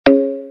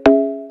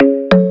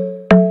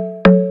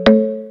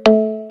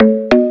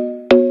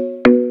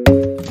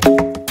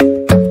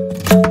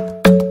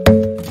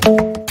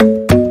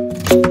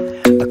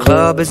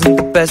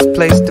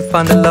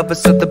lover,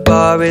 so the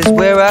bar is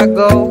where I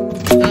go.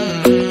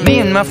 Me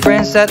and my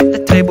friends at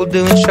the table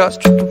doing shots,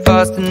 tripping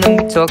fast, and then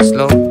we talk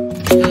slow.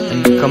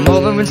 And you come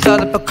over and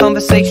start up a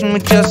conversation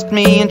with just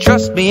me, and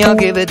trust me, I'll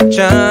give it a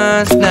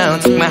chance. Now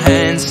take my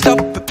hand, stop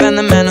it, and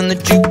the man on the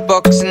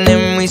jukebox, and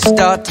then we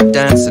start to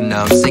dance. And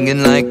now I'm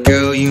singing like,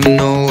 girl, you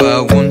know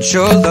I want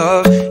your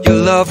love. Your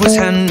love was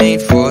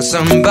handmade for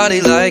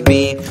somebody like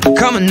me.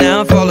 Come on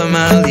now, follow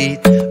my lead.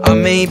 I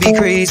may be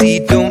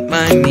crazy, don't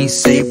mind me.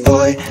 Say,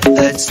 boy,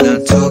 let's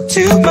not talk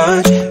too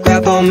much.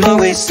 Grab on my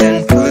waist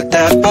and put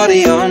that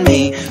body on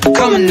me.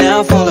 Come on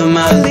now, follow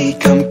my lead.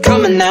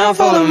 Come on now,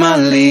 follow my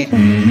lead.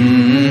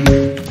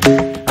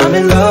 I'm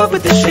in love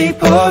with the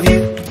shape of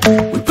you.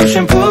 We push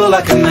and pull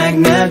like a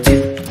magnet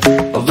do.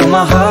 Although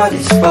my heart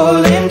is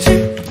falling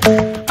too.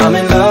 I'm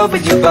in love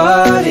with your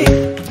body.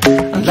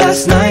 And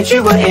last night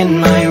you were in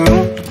my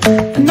room,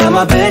 and now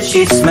my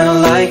bedsheets smell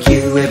like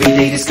you. Every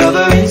day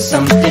discovering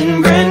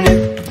something brand new.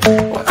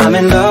 Well, I'm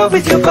in love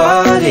with your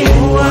body.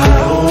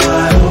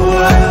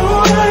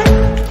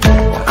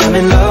 I'm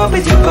in love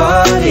with your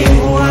body.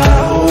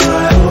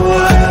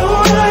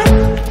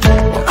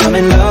 I'm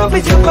in love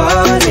with your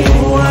body.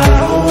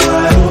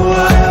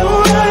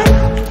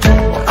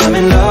 I'm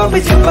in love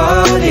with your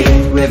body.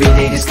 Every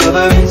day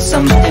discovering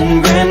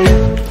something brand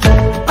new.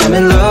 I'm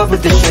in love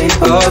with the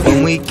shape of you.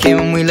 When we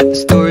came, we let the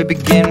story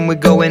begin. We're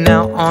going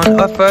out on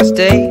our first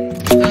date.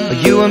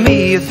 You and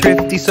me are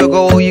thrifty, so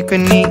go all you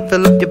can eat.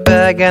 Fill up your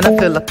bag and I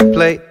fill up the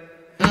plate.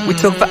 We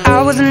talk for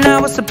hours and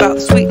hours about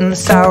the sweet and the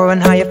sour,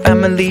 and how your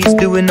family's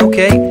doing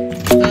okay.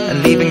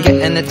 And leaving,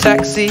 getting a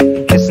taxi,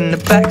 kissing the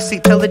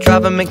backseat, tell the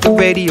driver make the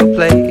radio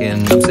play.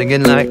 And I'm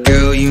singing like,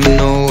 girl, you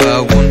know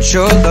I want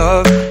your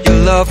love. Your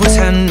love was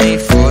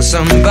handmade for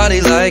somebody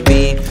like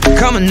me.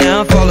 Come on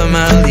now, follow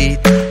my lead.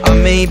 I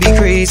may be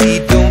crazy,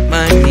 don't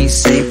mind me.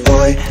 Say,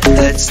 boy,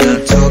 let's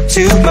not talk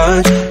too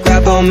much.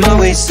 Grab on my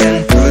waist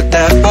and put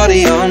that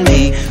body on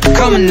me.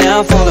 Come on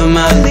now, follow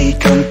my lead.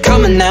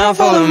 Come on now,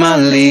 follow my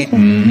lead.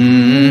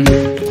 I'm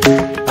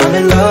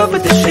in love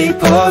with the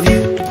shape of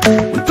you.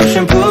 We push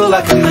and pull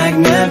like a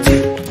magnet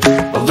do.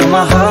 Although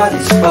my heart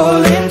is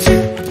falling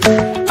too.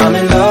 I'm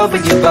in love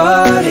with your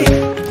body.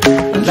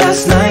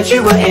 Last night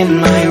you were in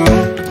my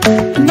room,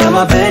 and now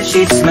my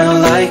bedsheets smell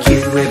like you.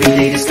 Every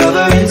day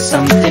discovering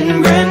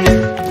something brand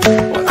new.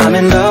 Well, I'm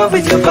in love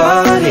with your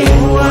body.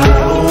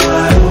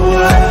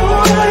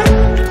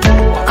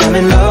 I'm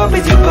in love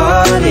with your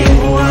body.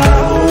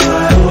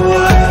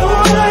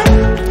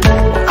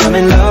 I'm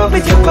in love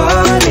with your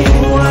body.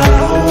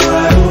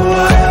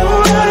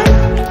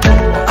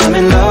 I'm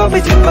in love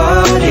with your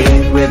body.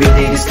 Every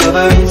day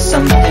discovering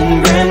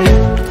something brand new.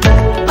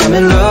 I'm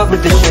in love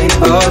with the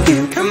shape of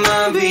you. Come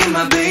on, be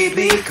my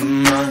baby,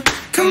 come on.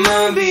 Come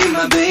on, be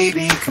my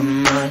baby,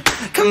 come on.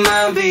 Come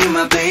on, be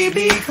my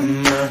baby,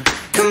 come on.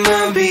 Come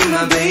on, be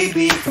my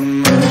baby,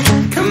 come on.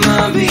 Come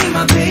on, be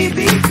my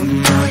baby,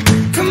 come on.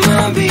 Come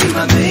on, be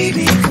my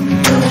baby,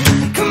 come on.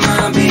 Come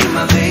on, be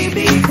my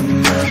baby,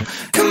 come on.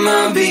 Come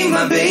on, be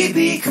my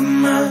baby,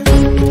 come on.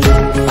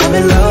 I'm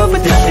in love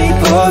with the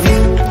shape of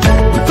you.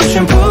 We push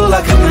and pull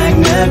like a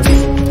magnet do.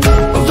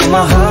 Although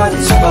my heart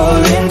is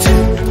falling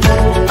too.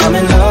 I'm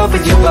in love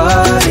with your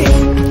body.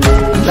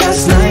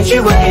 Last night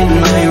you were in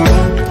my room,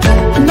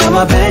 and now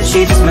my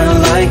bedsheets smell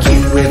like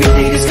you. Every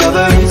day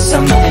discovering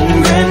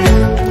something brand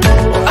new.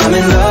 Well, I'm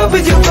in love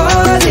with your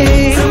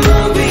body. Come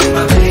on, be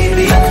my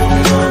baby,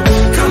 come on.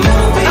 Come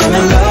on, be I'm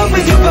in love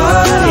with your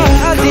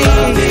body. Come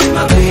on, be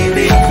my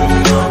baby,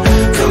 come on.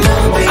 Come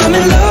on, be I'm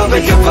in love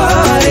with your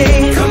body.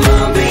 Come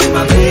on, be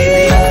my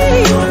baby,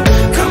 come on.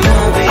 Come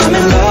on, be I'm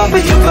in love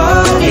with your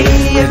body.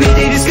 Every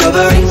day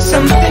discovering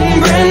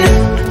something brand new.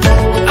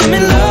 I'm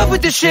in love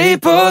with the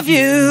shape of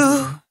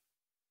you.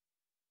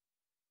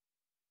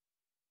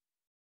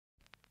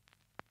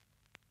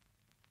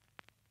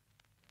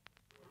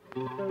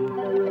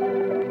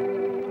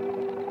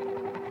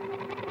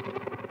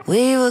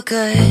 We were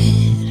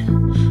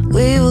good,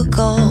 we were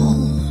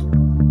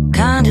gold,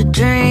 kind of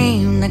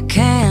dream that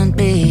can't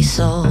be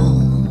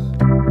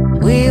sold.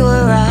 We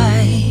were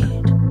right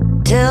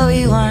till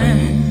we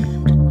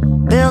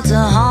weren't, built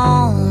a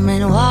home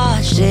and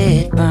watched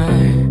it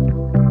burn.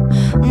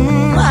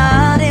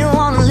 I didn't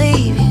wanna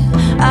leave you,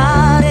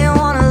 I didn't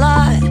wanna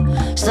lie.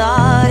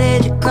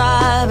 Started to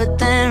cry, but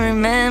then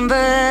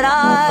remembered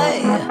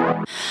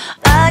I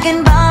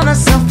can buy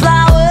myself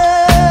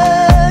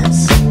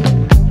flowers,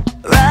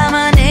 write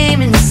my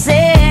name in the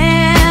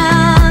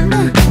sand,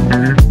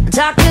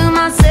 talk to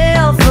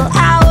myself for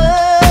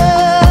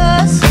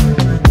hours,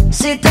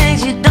 see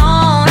things you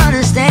don't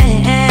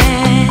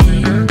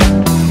understand.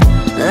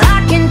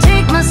 I can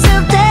take myself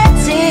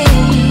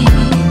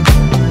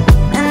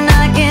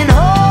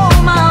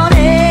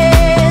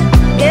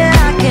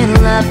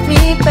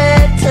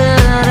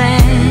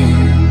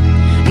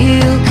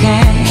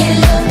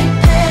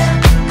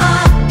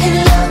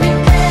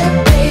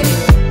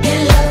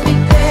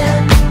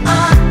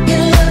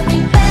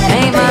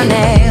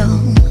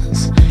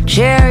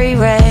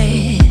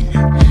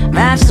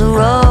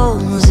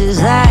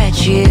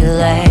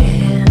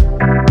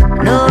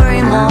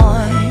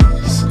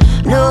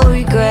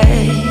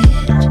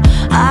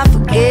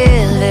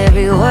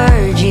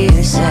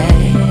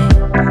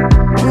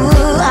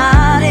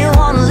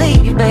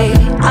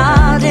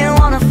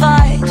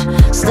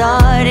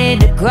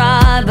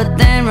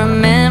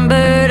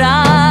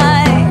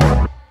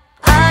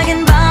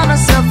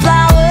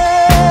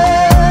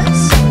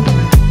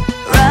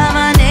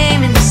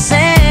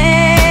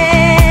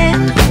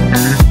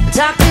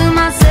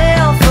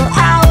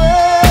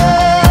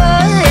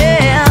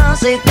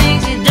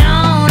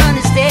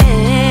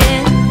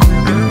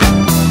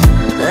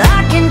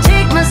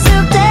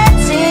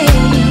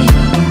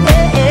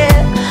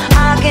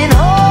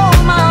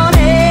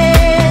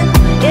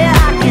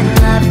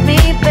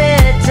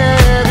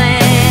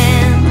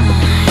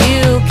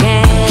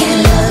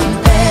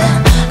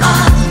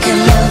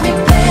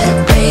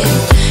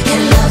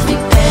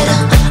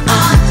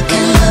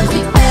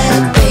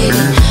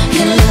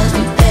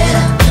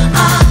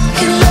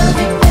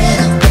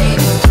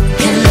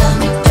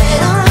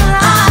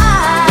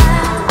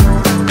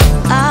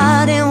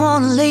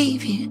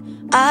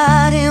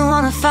I didn't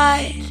wanna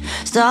fight,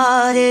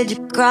 started to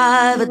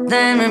cry, but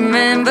then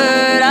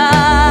remembered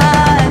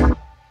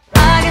I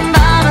can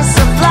buy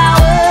myself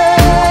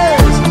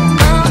flowers,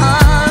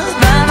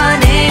 write my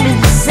name in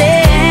the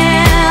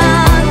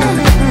sand,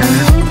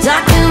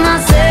 talk to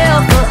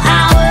myself for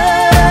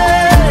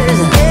hours,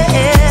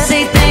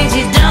 say things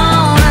you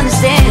don't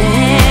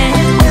understand.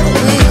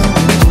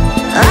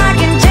 I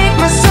can take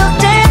myself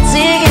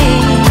dancing,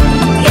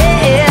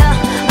 yeah,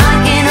 I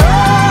can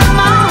hold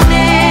my own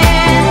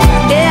hand,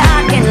 yeah,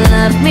 I can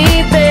love me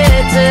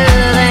better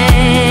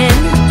than,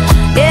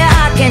 yeah,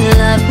 I can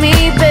love me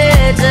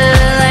better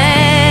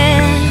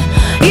than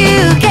you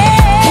can.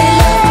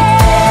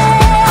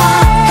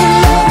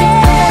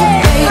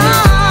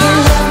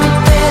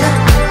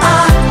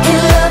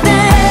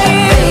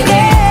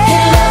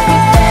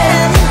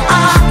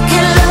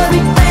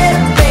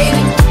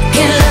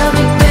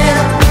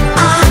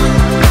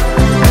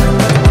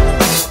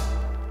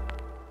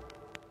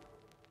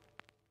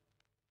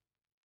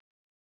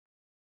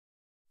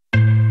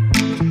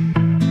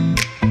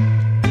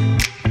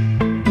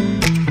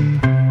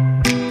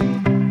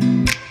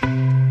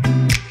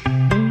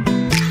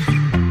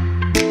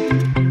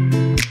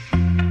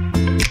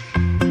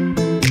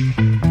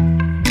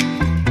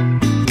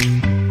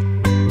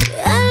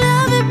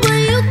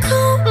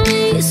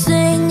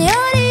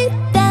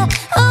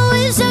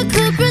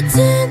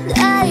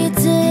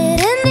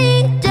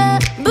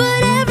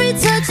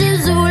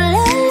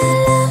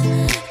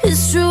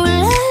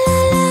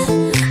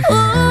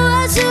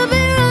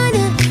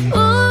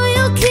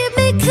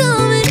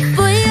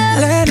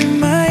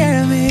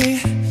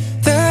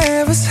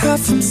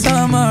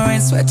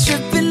 Sweat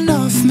dripping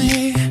off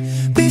me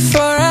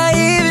before I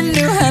even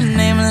knew her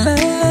name. La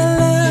la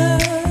la,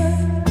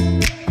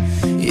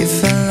 you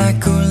felt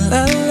like ooh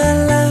la la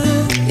la,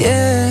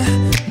 yeah,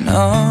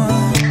 no.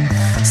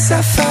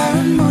 Sapphire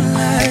and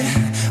moonlight,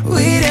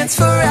 we danced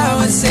for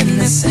hours in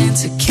the same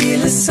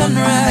tequila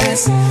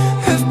sunrise.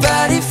 Her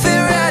body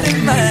fit right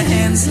in my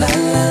hands. La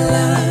la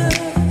la,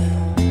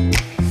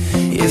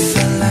 you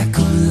felt like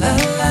ooh la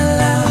la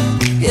la,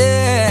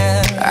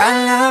 yeah.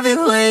 I love it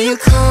when you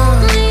call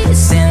me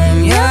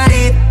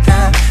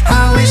señorita.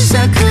 I wish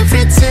I could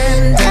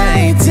pretend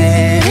I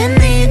didn't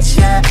need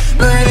ya,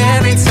 but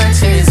every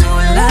touch is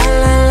ooh la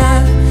la la,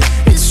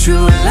 it's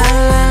true la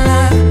la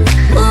la.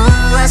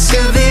 Ooh, I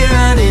should be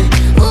running.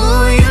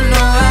 Ooh, you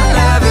know I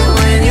love it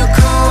when you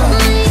call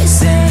me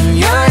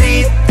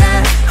señorita.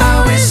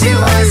 I wish you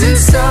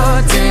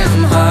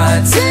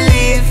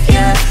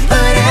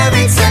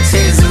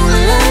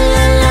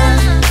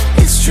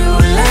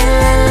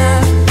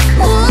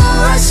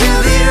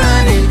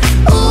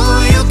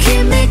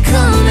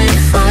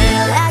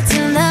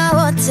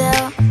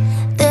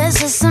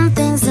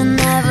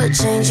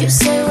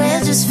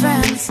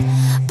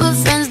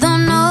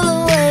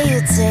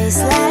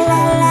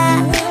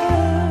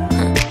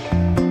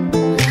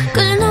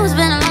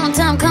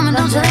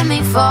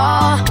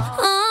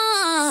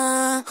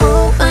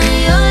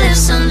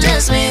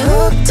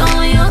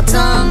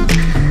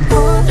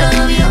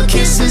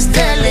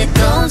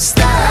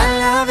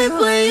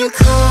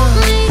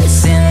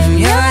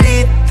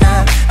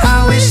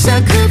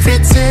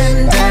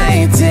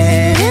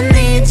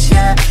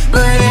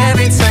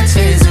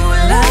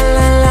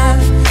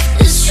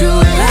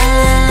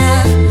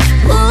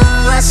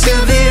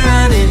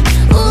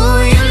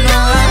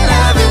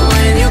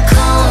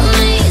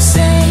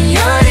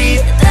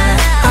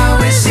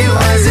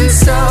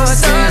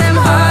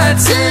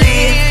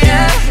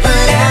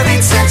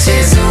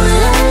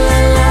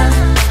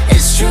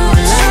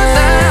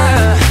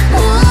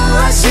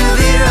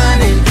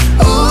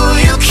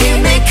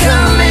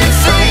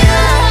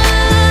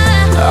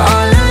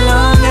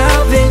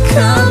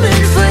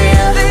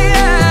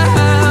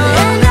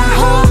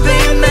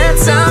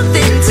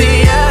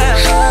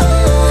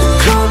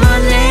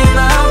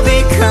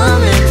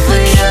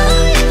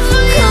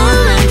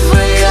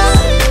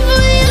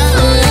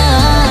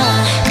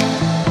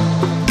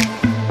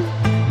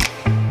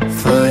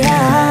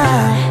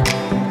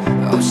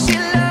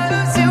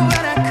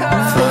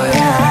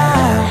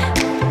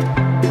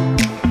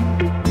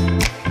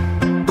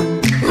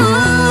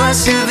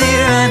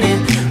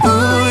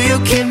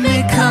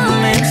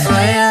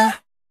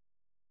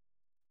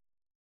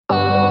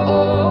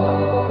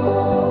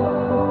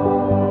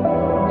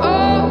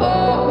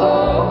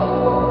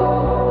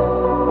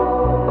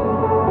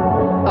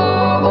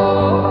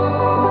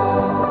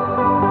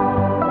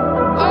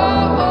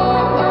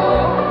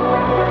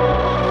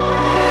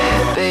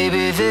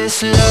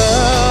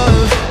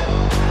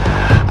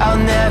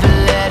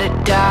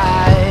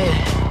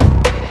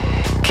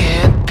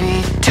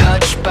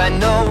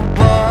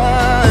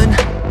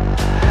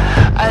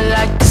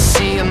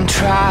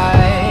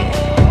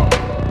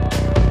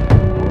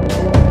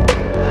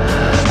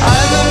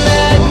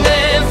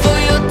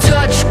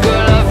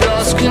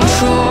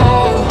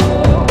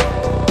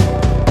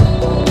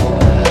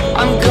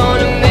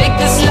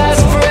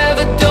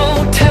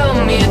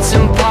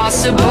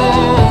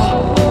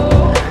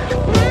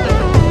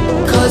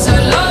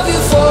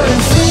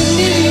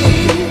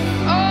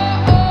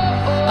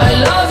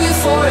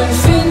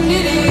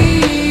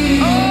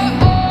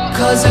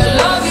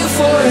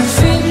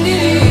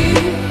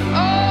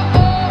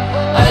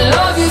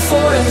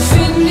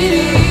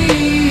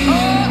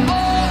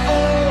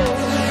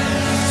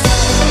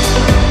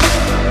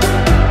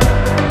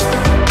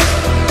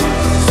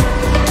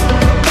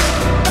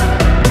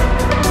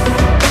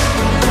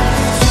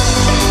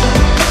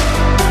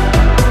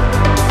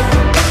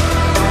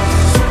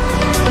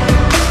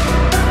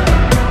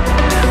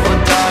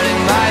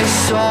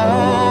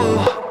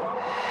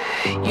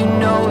You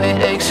know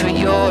it aches for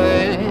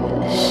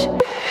yours,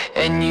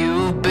 and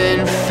you've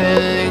been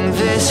filling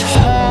this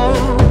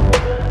hole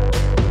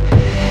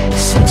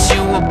since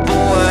you were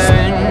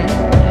born.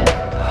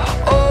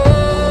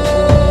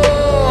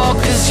 Oh,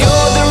 'cause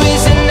you're the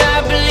reason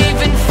I believe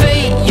in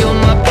fate. You're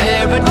my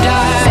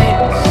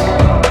paradise,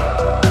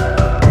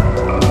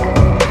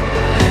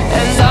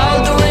 and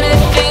I'll do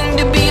anything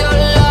to be your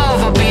love.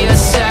 I'll be a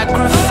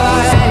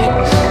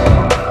sacrifice,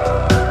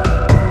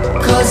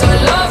 'cause I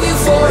love you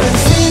for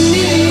infinity.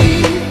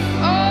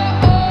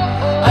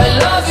 I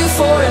love you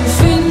for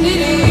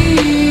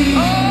infinity,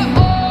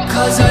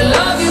 'cause I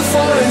love you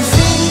for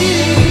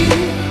infinity.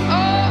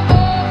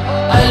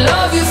 I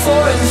love you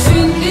for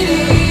infinity.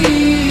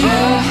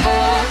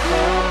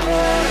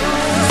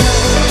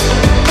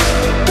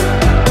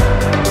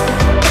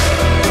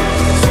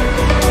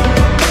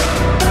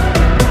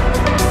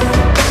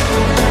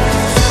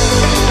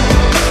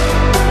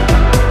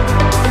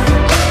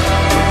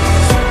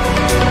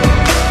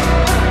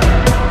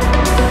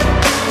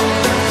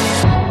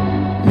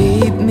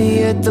 Meet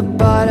me at the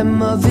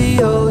bottom of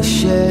the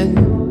ocean,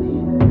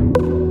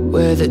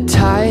 where the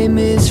time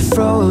is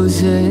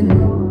frozen,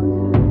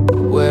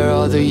 where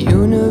all the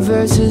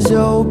universe is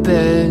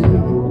open.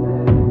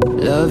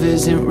 Love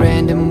isn't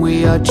random,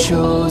 we are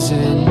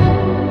chosen,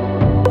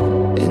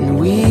 and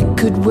we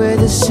could wear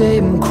the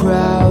same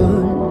crown.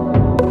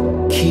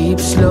 Keep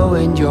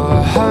slowing your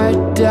heart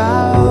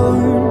down.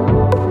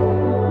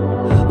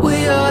 We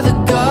are the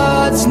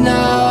gods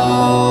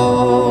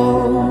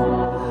now,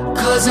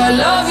 'cause I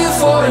love you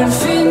for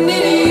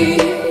infinity.